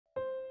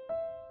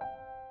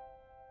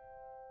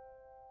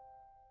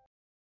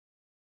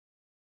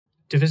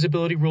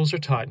Divisibility rules are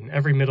taught in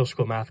every middle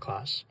school math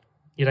class,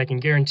 yet I can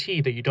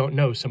guarantee that you don't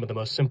know some of the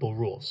most simple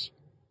rules.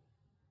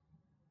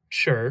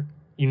 Sure,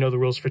 you know the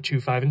rules for 2,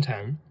 5, and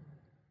 10,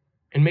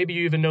 and maybe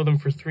you even know them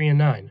for 3 and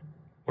 9,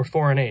 or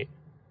 4 and 8.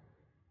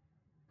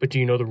 But do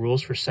you know the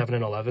rules for 7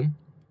 and 11?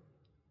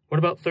 What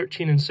about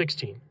 13 and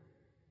 16?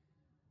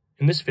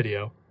 In this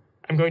video,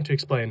 I'm going to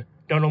explain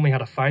not only how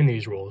to find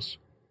these rules,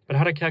 but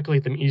how to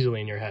calculate them easily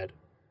in your head.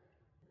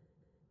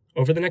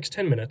 Over the next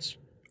 10 minutes,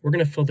 we're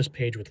going to fill this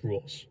page with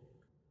rules.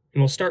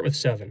 And we'll start with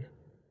 7,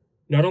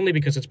 not only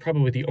because it's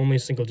probably the only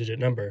single-digit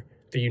number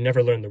that you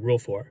never learned the rule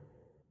for,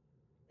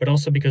 but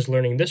also because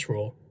learning this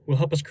rule will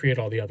help us create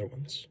all the other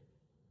ones.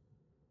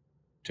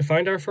 To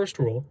find our first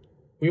rule,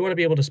 we want to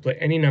be able to split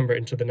any number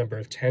into the number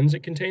of tens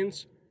it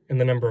contains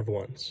and the number of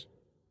ones.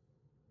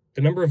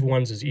 The number of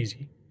ones is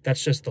easy,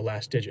 that's just the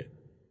last digit.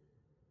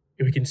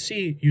 And we can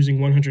see, using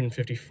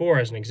 154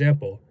 as an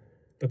example,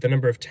 that the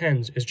number of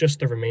tens is just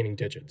the remaining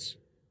digits.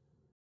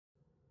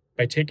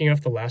 By taking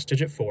off the last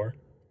digit 4,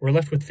 we're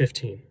left with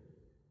 15.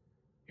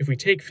 If we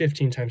take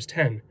 15 times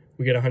 10,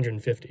 we get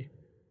 150,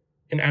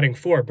 and adding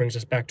 4 brings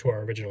us back to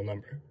our original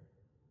number.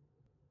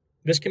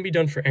 This can be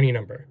done for any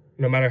number,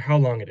 no matter how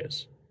long it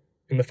is,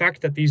 and the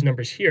fact that these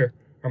numbers here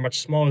are much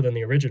smaller than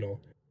the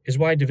original is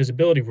why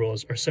divisibility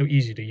rules are so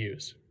easy to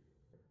use.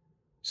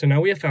 So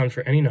now we have found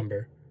for any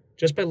number,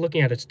 just by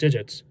looking at its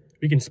digits,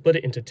 we can split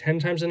it into 10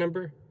 times a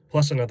number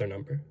plus another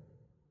number.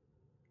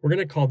 We're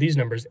going to call these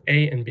numbers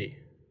A and B.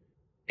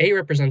 A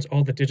represents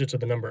all the digits of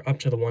the number up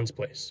to the ones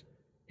place,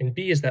 and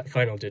B is that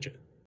final digit.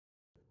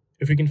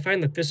 If we can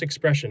find that this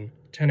expression,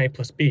 10a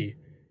plus b,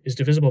 is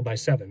divisible by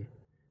 7,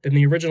 then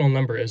the original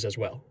number is as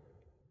well.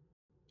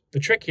 The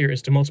trick here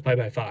is to multiply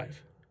by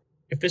 5.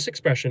 If this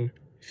expression,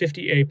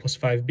 50a plus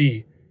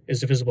 5b, is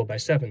divisible by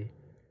 7,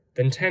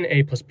 then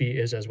 10a plus b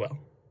is as well.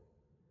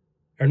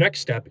 Our next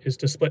step is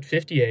to split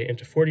 50a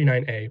into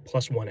 49a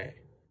plus 1a.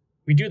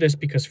 We do this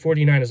because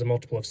 49 is a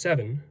multiple of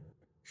 7,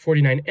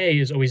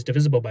 49a is always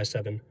divisible by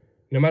 7,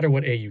 no matter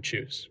what a you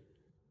choose.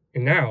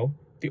 And now,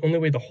 the only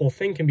way the whole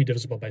thing can be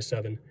divisible by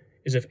 7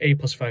 is if a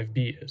plus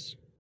 5b is.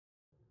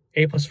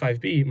 A plus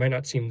 5b might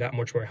not seem that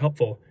much more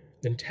helpful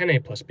than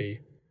 10a plus b,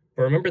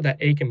 but remember that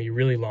a can be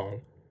really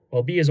long,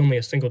 while b is only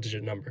a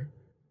single-digit number.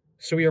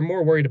 So we are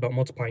more worried about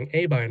multiplying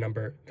a by a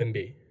number than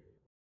b.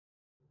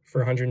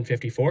 For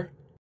 154,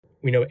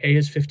 we know a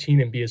is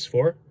 15 and b is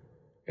 4,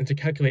 and to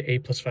calculate a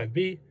plus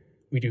 5b,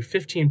 we do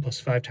 15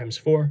 plus 5 times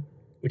 4,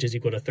 which is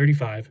equal to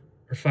 35,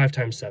 or 5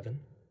 times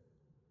 7.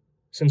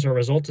 Since our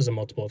result is a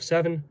multiple of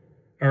 7,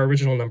 our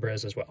original number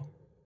is as well.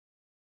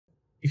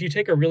 If you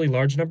take a really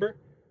large number,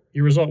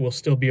 your result will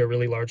still be a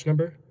really large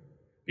number,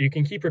 but you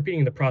can keep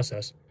repeating the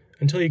process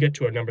until you get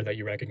to a number that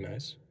you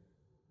recognize.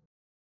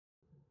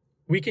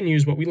 We can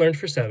use what we learned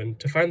for 7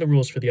 to find the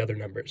rules for the other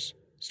numbers,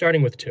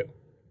 starting with 2.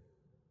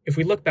 If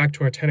we look back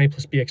to our 10a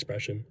plus b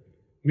expression,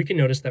 we can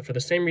notice that for the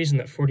same reason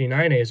that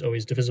 49a is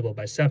always divisible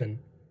by 7,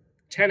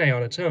 10a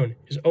on its own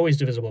is always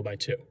divisible by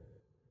 2.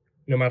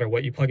 No matter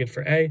what you plug in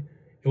for a,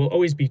 it will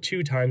always be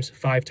 2 times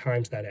 5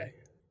 times that a.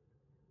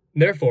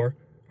 Therefore,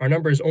 our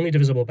number is only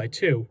divisible by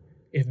 2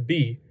 if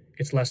b,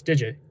 its last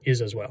digit,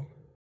 is as well.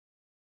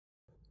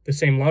 The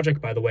same logic,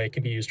 by the way,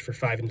 can be used for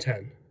 5 and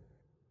 10.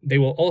 They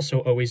will also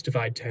always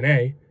divide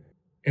 10a,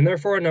 and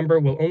therefore a number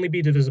will only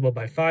be divisible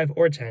by 5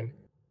 or 10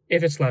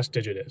 if its last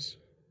digit is.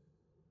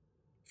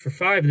 For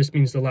 5, this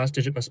means the last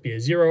digit must be a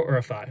 0 or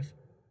a 5,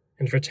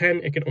 and for 10,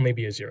 it can only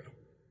be a 0.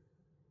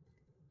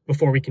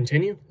 Before we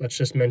continue, let's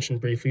just mention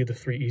briefly the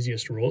 3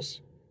 easiest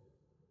rules.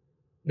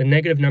 The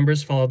negative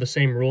numbers follow the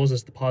same rules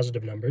as the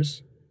positive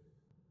numbers.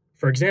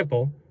 For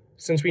example,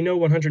 since we know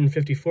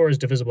 154 is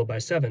divisible by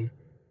 7,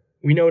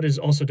 we know it is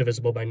also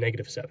divisible by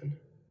negative 7,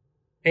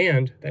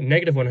 and that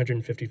negative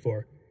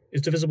 154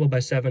 is divisible by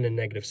 7 and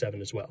negative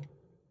 7 as well.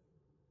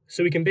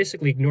 So we can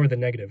basically ignore the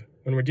negative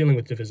when we're dealing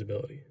with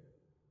divisibility.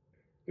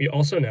 We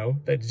also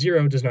know that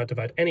 0 does not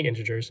divide any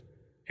integers,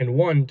 and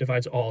 1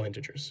 divides all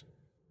integers.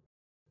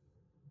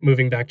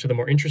 Moving back to the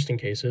more interesting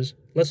cases,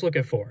 let's look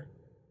at 4.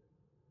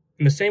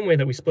 In the same way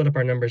that we split up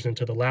our numbers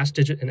into the last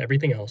digit and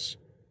everything else,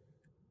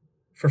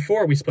 for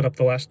 4 we split up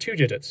the last 2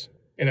 digits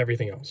and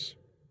everything else.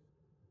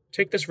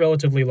 Take this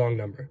relatively long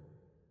number.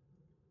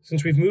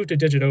 Since we've moved a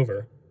digit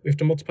over, we have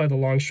to multiply the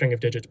long string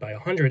of digits by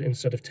 100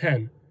 instead of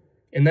 10,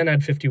 and then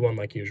add 51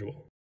 like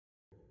usual.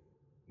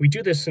 We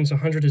do this since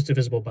 100 is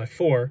divisible by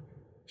 4,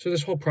 so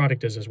this whole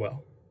product is as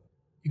well.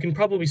 You can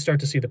probably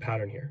start to see the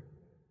pattern here.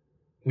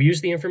 We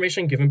use the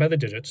information given by the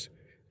digits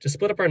to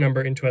split up our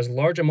number into as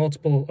large a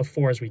multiple of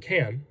 4 as we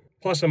can,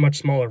 plus a much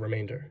smaller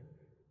remainder.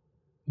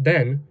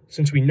 Then,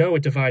 since we know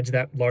it divides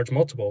that large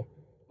multiple,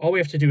 all we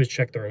have to do is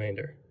check the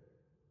remainder.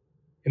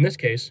 In this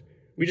case,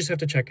 we just have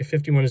to check if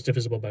 51 is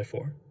divisible by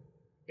 4.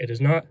 It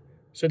is not,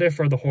 so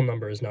therefore the whole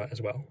number is not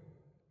as well.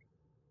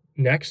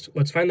 Next,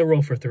 let's find the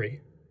rule for 3.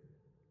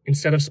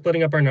 Instead of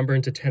splitting up our number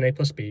into 10a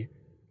plus b,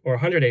 or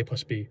 100a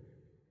plus b,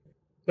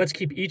 let's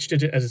keep each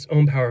digit as its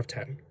own power of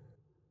 10.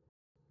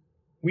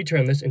 We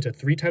turn this into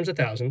 3 times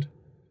 1,000,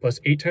 plus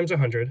 8 times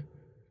 100,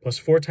 plus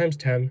 4 times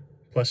 10,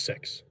 plus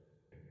 6.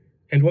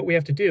 And what we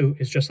have to do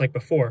is, just like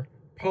before,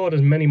 pull out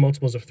as many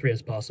multiples of 3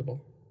 as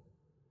possible.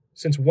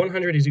 Since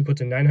 100 is equal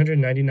to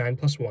 999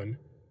 plus 1,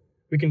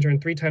 we can turn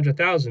 3 times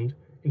 1,000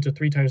 into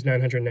 3 times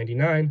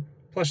 999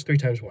 plus 3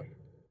 times 1.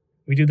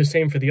 We do the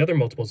same for the other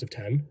multiples of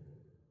 10.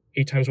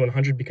 8 times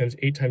 100 becomes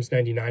 8 times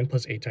 99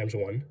 plus 8 times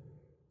 1.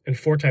 And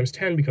 4 times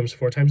 10 becomes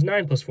 4 times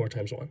 9 plus 4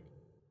 times 1.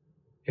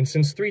 And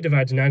since 3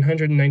 divides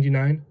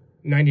 999,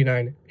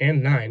 99,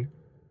 and 9,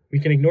 we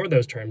can ignore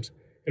those terms,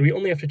 and we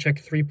only have to check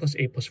 3 plus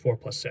 8 plus 4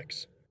 plus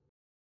 6.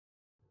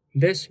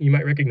 This, you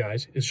might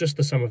recognize, is just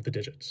the sum of the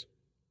digits.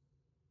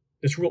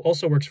 This rule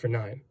also works for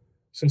 9,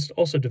 since it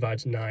also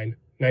divides 9,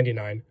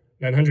 99,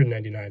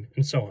 999,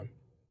 and so on.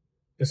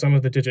 The sum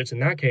of the digits in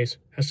that case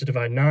has to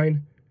divide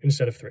 9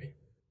 instead of 3.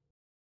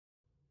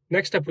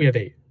 Next up we have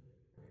 8.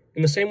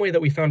 In the same way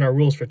that we found our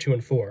rules for 2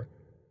 and 4,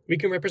 we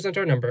can represent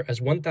our number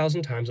as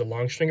 1,000 times a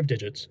long string of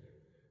digits,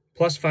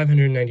 plus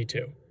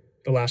 592,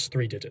 the last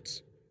 3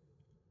 digits.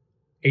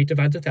 8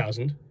 divides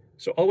 1,000,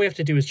 so all we have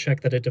to do is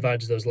check that it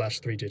divides those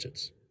last 3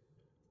 digits.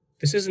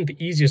 This isn't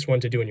the easiest one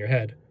to do in your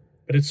head,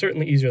 but it's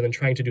certainly easier than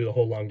trying to do the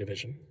whole long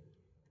division.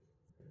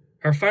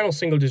 Our final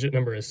single-digit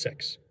number is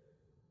 6.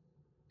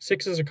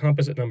 6 is a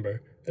composite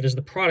number that is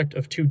the product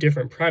of 2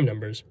 different prime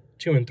numbers,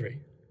 2 and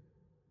 3.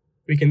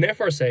 We can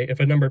therefore say if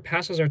a number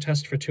passes our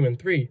test for 2 and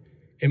 3,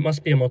 it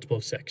must be a multiple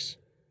of 6.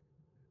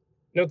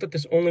 Note that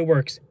this only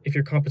works if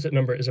your composite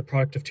number is a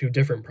product of 2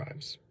 different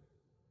primes.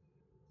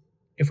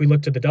 If we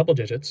look to the double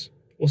digits,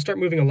 we'll start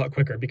moving a lot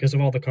quicker because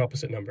of all the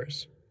composite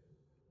numbers.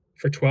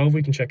 For 12,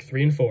 we can check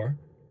 3 and 4.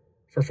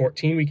 For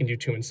 14, we can do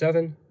 2 and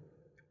 7.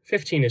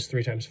 15 is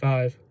 3 times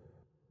 5.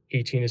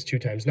 18 is 2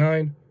 times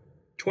 9.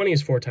 20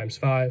 is 4 times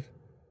 5.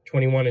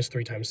 21 is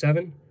 3 times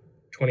 7.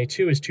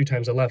 22 is 2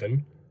 times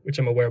 11, which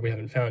I'm aware we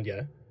haven't found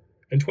yet.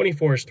 And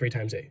 24 is 3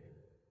 times 8.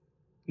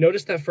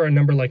 Notice that for a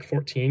number like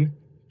 14,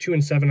 2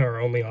 and 7 are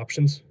our only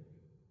options.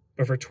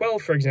 But for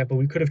 12, for example,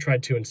 we could have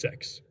tried 2 and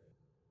 6.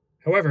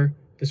 However,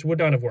 this would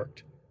not have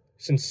worked.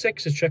 Since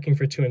 6 is checking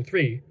for 2 and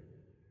 3,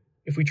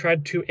 if we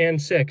tried 2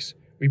 and 6,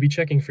 we'd be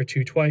checking for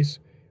 2 twice,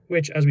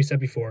 which, as we said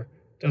before,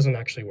 doesn't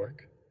actually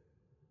work.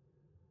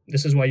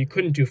 This is why you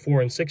couldn't do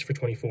 4 and 6 for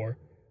 24,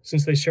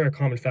 since they share a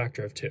common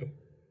factor of 2.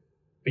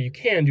 But you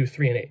can do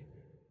 3 and 8.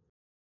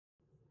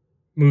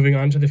 Moving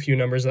on to the few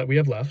numbers that we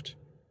have left,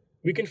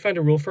 we can find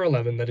a rule for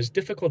 11 that is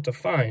difficult to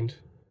find,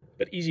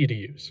 but easy to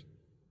use.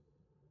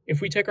 If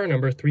we take our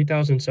number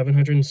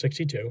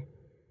 3,762,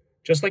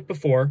 just like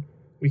before,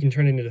 we can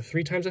turn it into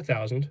 3 times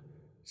 1,000,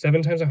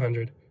 7 times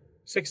 100,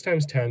 6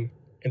 times 10,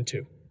 and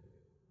 2.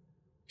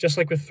 Just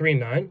like with 3 and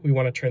 9, we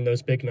want to turn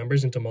those big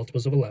numbers into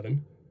multiples of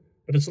 11,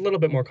 but it's a little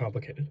bit more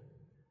complicated.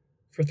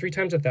 For 3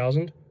 times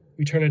 1,000,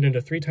 we turn it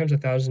into 3 times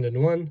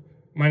 1,001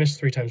 minus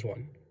 3 times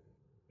 1,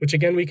 which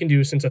again we can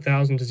do since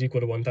 1,000 is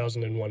equal to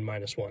 1,001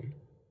 minus 1.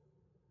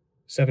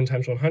 7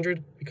 times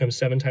 100 becomes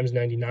 7 times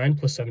 99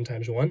 plus 7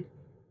 times 1,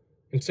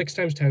 and 6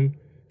 times 10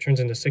 turns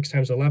into 6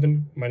 times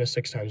 11 minus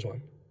 6 times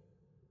 1.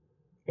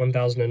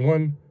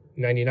 1,001,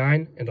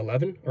 99, and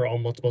 11 are all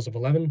multiples of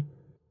 11,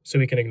 so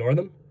we can ignore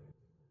them,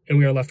 and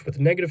we are left with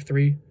negative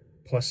 3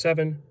 plus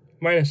 7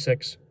 minus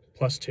 6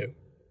 plus 2.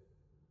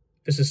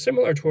 This is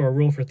similar to our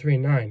rule for 3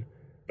 and 9,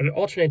 but it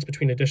alternates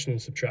between addition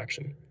and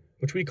subtraction,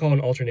 which we call an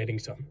alternating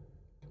sum.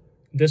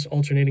 This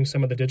alternating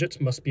sum of the digits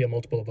must be a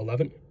multiple of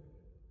 11.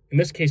 In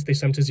this case, they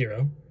sum to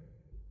 0,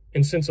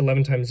 and since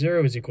 11 times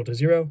 0 is equal to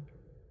 0,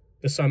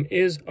 the sum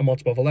is a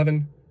multiple of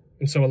 11,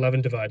 and so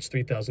 11 divides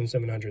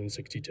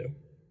 3,762.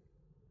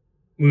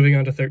 Moving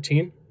on to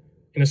 13,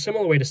 in a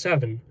similar way to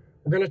 7,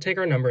 we're going to take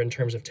our number in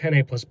terms of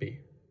 10a plus b.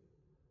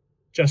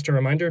 Just a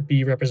reminder,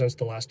 b represents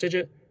the last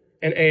digit,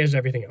 and a is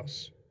everything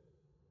else.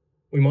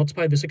 We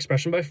multiply this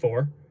expression by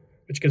 4,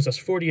 which gives us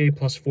 40a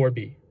plus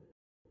 4b.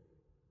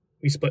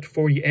 We split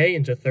 40a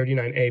into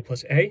 39a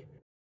plus a,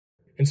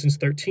 and since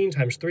 13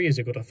 times 3 is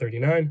equal to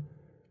 39,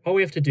 all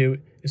we have to do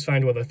is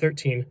find whether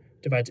 13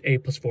 divides a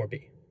plus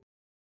 4b.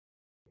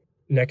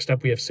 Next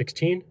up we have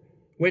 16,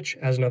 which,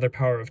 as another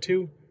power of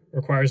 2,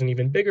 requires an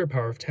even bigger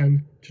power of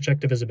 10 to check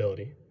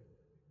divisibility.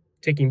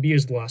 Taking b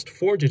as the last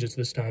 4 digits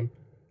this time,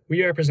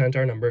 we represent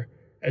our number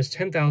as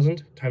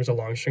 10,000 times a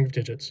long string of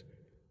digits,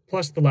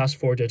 plus the last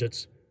 4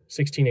 digits,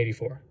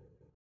 1684.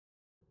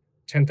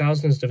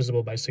 10,000 is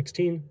divisible by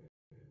 16,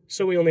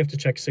 so we only have to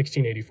check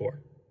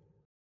 1684.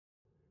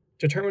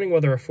 Determining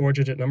whether a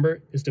 4-digit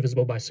number is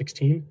divisible by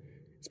 16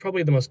 is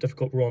probably the most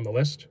difficult rule on the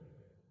list,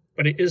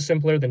 but it is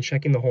simpler than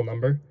checking the whole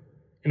number,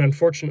 and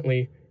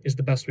unfortunately is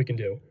the best we can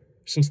do,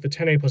 since the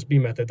 10a plus b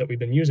method that we've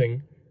been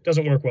using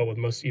doesn't work well with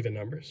most even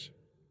numbers.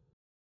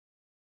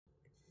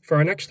 For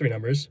our next 3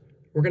 numbers,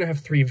 we're going to have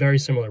 3 very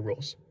similar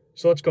rules,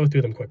 so let's go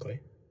through them quickly.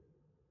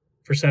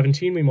 For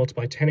 17, we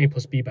multiply 10a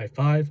plus b by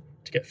 5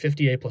 to get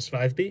 50a plus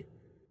 5b.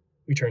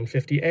 We turn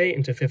 50a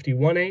into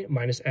 51a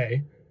minus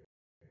a,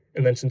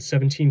 and then since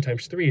 17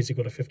 times 3 is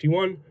equal to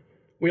 51,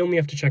 we only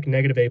have to check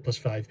negative a plus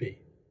 5b.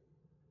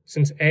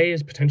 Since a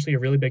is potentially a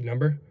really big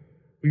number,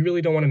 we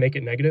really don't want to make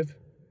it negative,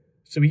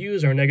 so we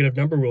use our negative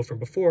number rule from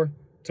before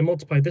to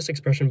multiply this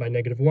expression by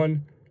negative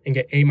 1 and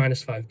get a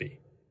minus 5b.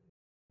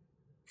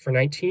 For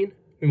 19,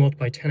 we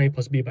multiply 10a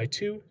plus b by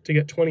 2 to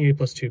get 20a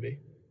plus 2b.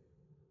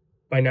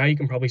 By now you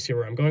can probably see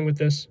where I'm going with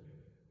this.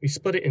 We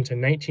split it into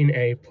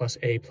 19a plus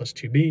a plus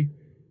 2b,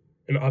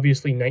 and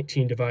obviously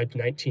 19 divides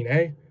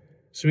 19a,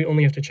 so we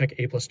only have to check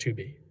a plus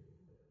 2b.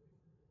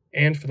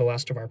 And for the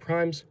last of our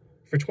primes,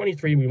 for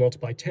 23 we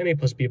multiply 10a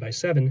plus b by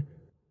 7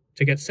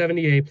 to get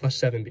 70a plus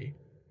 7b,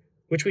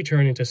 which we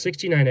turn into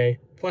 69a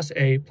plus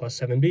a plus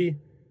 7b,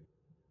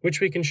 which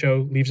we can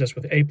show leaves us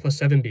with a plus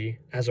 7b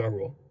as our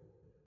rule.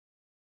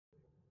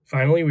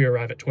 Finally, we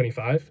arrive at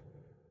 25,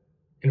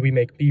 and we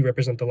make b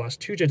represent the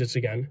last two digits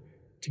again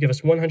to give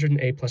us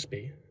 100a plus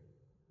b.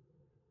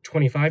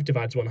 25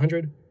 divides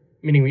 100,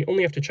 meaning we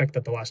only have to check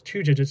that the last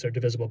two digits are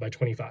divisible by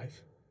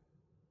 25.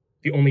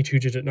 The only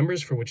two-digit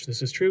numbers for which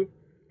this is true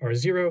are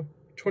 0,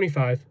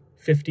 25,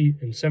 50,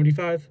 and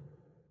 75,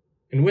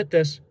 and with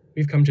this,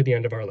 we've come to the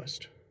end of our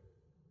list.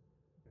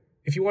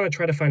 If you want to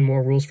try to find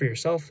more rules for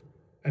yourself,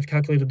 I've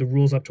calculated the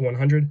rules up to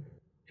 100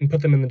 and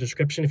put them in the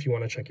description if you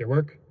want to check your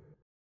work.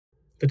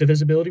 The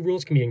divisibility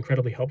rules can be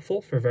incredibly helpful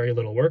for very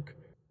little work,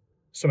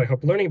 so I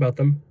hope learning about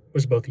them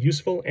was both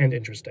useful and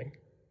interesting.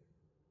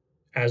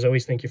 As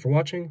always, thank you for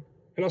watching,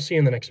 and I'll see you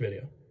in the next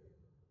video.